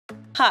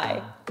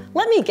Hi,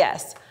 let me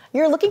guess.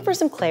 You're looking for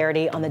some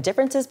clarity on the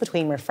differences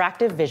between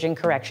refractive vision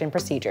correction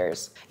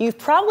procedures. You've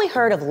probably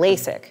heard of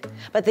LASIK,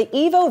 but the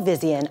EVO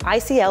Visian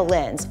ICL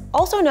lens,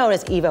 also known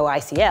as EVO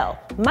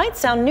ICL, might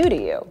sound new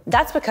to you.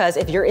 That's because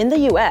if you're in the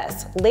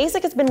US,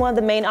 LASIK has been one of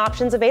the main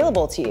options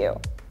available to you.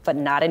 But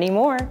not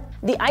anymore.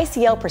 The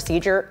ICL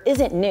procedure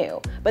isn't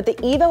new, but the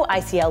EVO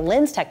ICL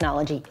lens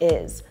technology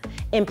is.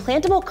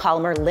 Implantable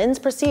collamer lens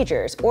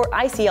procedures, or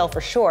ICL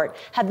for short,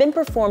 have been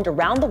performed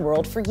around the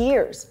world for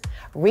years.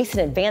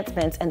 Recent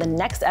advancements and the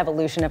next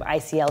evolution of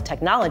ICL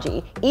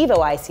technology, EVO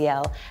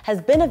ICL,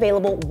 has been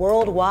available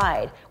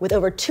worldwide, with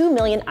over 2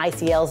 million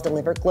ICLs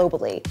delivered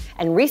globally,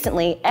 and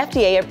recently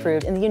FDA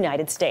approved in the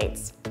United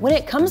States. When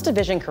it comes to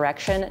vision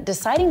correction,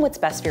 deciding what's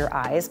best for your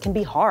eyes can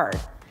be hard.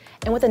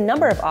 And with a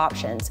number of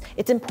options,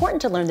 it's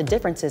important to learn the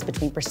differences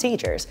between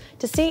procedures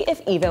to see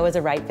if EVO is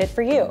a right fit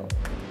for you.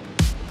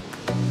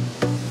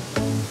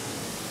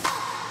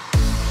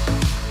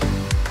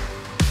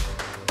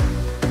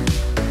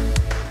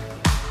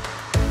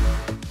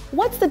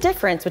 What's the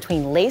difference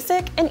between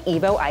LASIK and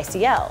EVO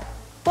ICL?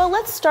 Well,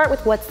 let's start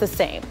with what's the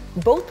same.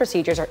 Both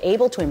procedures are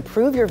able to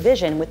improve your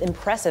vision with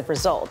impressive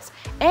results,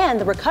 and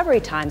the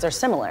recovery times are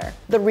similar.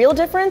 The real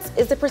difference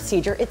is the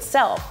procedure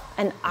itself,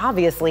 and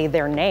obviously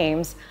their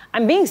names.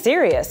 I'm being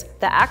serious.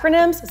 The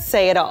acronyms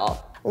say it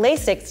all.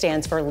 LASIK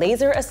stands for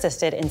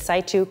Laser-Assisted In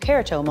Situ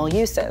Keratomal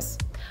Usus.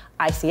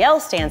 ICL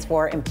stands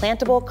for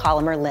Implantable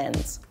Collamer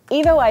Lens.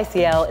 EVO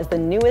ICL is the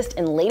newest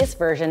and latest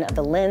version of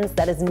the lens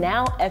that is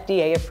now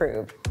FDA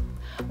approved.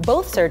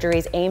 Both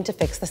surgeries aim to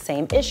fix the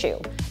same issue,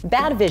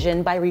 bad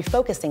vision by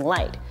refocusing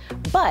light,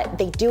 but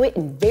they do it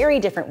in very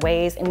different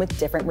ways and with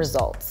different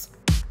results.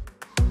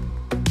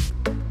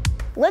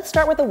 Let's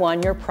start with the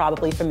one you're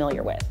probably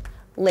familiar with,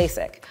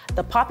 LASIK,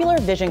 the popular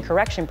vision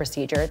correction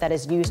procedure that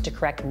is used to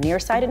correct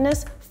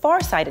nearsightedness,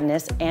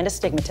 farsightedness, and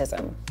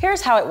astigmatism.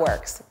 Here's how it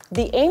works.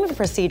 The aim of a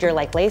procedure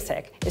like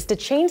LASIK is to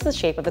change the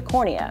shape of the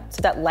cornea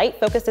so that light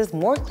focuses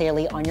more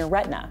clearly on your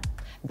retina.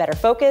 Better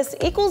focus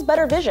equals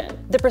better vision.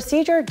 The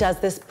procedure does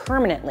this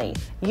permanently,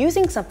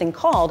 using something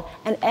called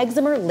an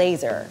excimer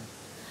laser.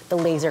 The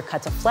laser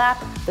cuts a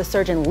flap, the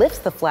surgeon lifts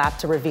the flap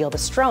to reveal the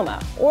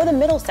stroma, or the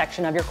middle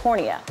section of your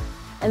cornea,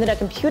 and then a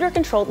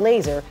computer-controlled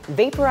laser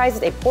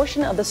vaporizes a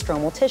portion of the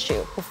stromal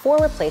tissue before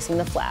replacing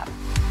the flap.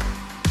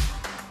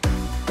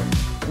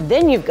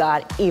 Then you've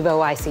got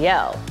EVO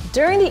ICL.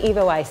 During the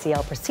EVO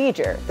ICL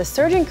procedure, the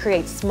surgeon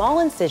creates small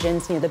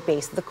incisions near the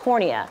base of the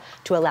cornea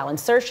to allow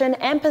insertion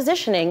and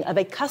positioning of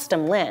a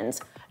custom lens.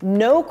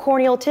 No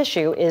corneal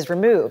tissue is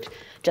removed,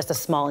 just a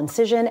small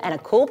incision and a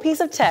cool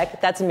piece of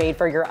tech that's made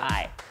for your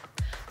eye.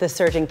 The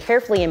surgeon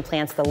carefully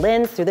implants the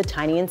lens through the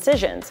tiny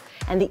incisions,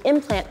 and the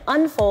implant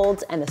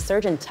unfolds and the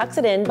surgeon tucks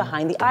it in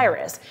behind the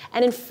iris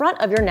and in front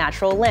of your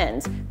natural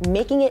lens,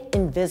 making it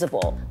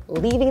invisible,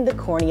 leaving the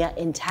cornea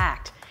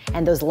intact.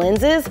 And those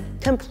lenses,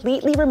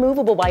 completely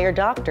removable by your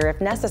doctor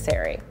if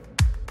necessary.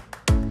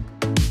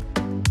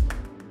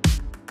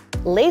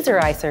 Laser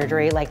eye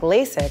surgery like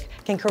LASIK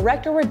can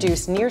correct or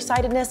reduce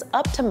nearsightedness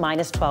up to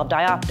 -12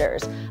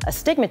 diopters,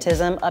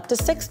 astigmatism up to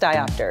 6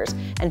 diopters,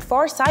 and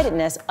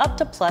farsightedness up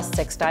to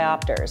 +6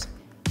 diopters.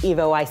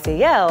 EVO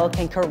ICL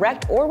can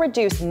correct or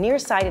reduce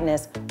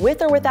nearsightedness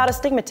with or without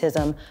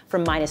astigmatism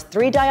from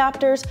 -3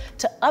 diopters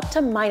to up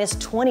to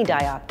 -20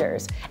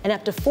 diopters and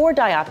up to 4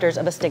 diopters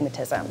of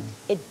astigmatism.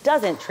 It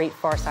doesn't treat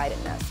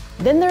farsightedness.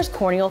 Then there's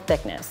corneal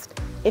thickness.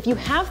 If you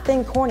have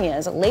thin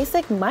corneas,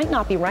 LASIK might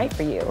not be right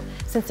for you,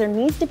 since there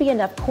needs to be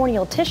enough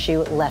corneal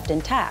tissue left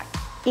intact.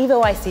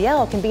 EVO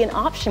ICL can be an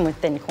option with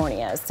thin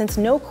corneas, since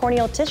no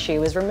corneal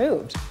tissue is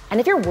removed. And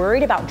if you're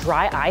worried about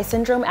dry eye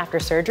syndrome after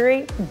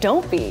surgery,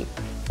 don't be.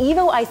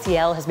 EVO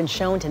ICL has been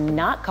shown to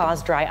not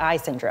cause dry eye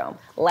syndrome.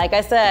 Like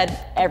I said,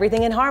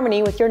 everything in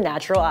harmony with your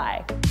natural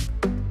eye.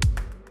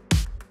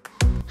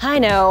 I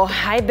know,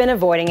 I've been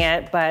avoiding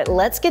it, but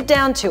let's get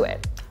down to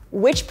it.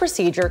 Which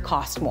procedure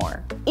costs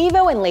more?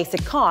 EVO and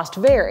LASIK cost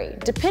vary,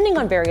 depending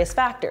on various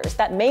factors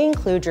that may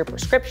include your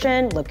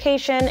prescription,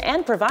 location,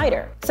 and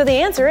provider. So the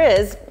answer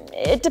is,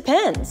 it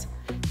depends.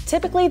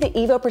 Typically, the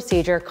EVO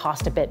procedure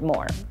costs a bit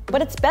more,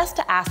 but it's best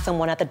to ask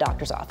someone at the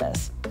doctor's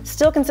office.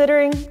 Still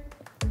considering?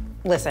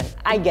 Listen,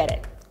 I get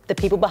it. The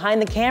people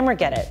behind the camera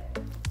get it.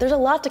 There's a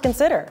lot to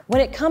consider. When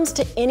it comes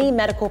to any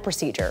medical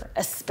procedure,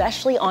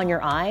 especially on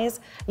your eyes,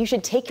 you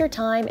should take your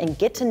time and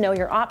get to know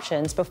your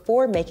options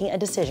before making a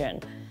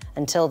decision.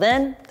 Until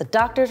then, the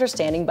doctors are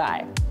standing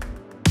by.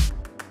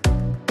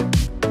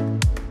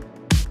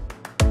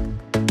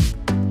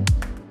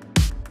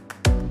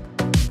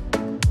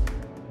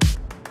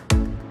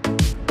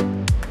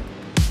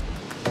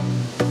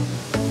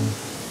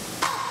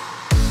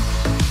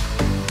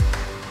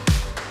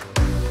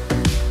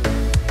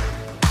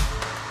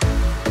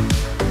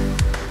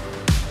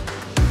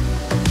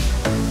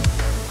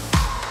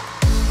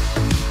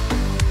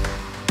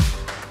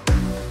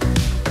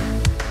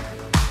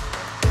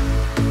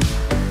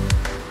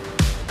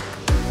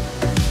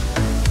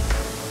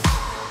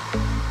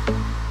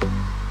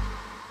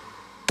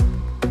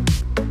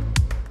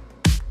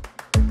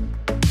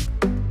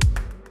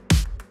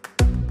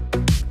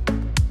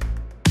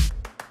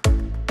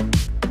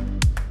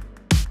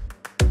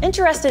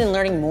 Interested in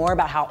learning more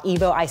about how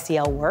EVO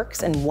ICL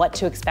works and what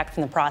to expect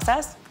from the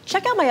process?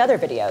 Check out my other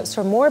videos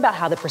for more about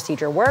how the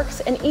procedure works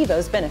and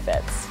EVO's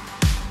benefits.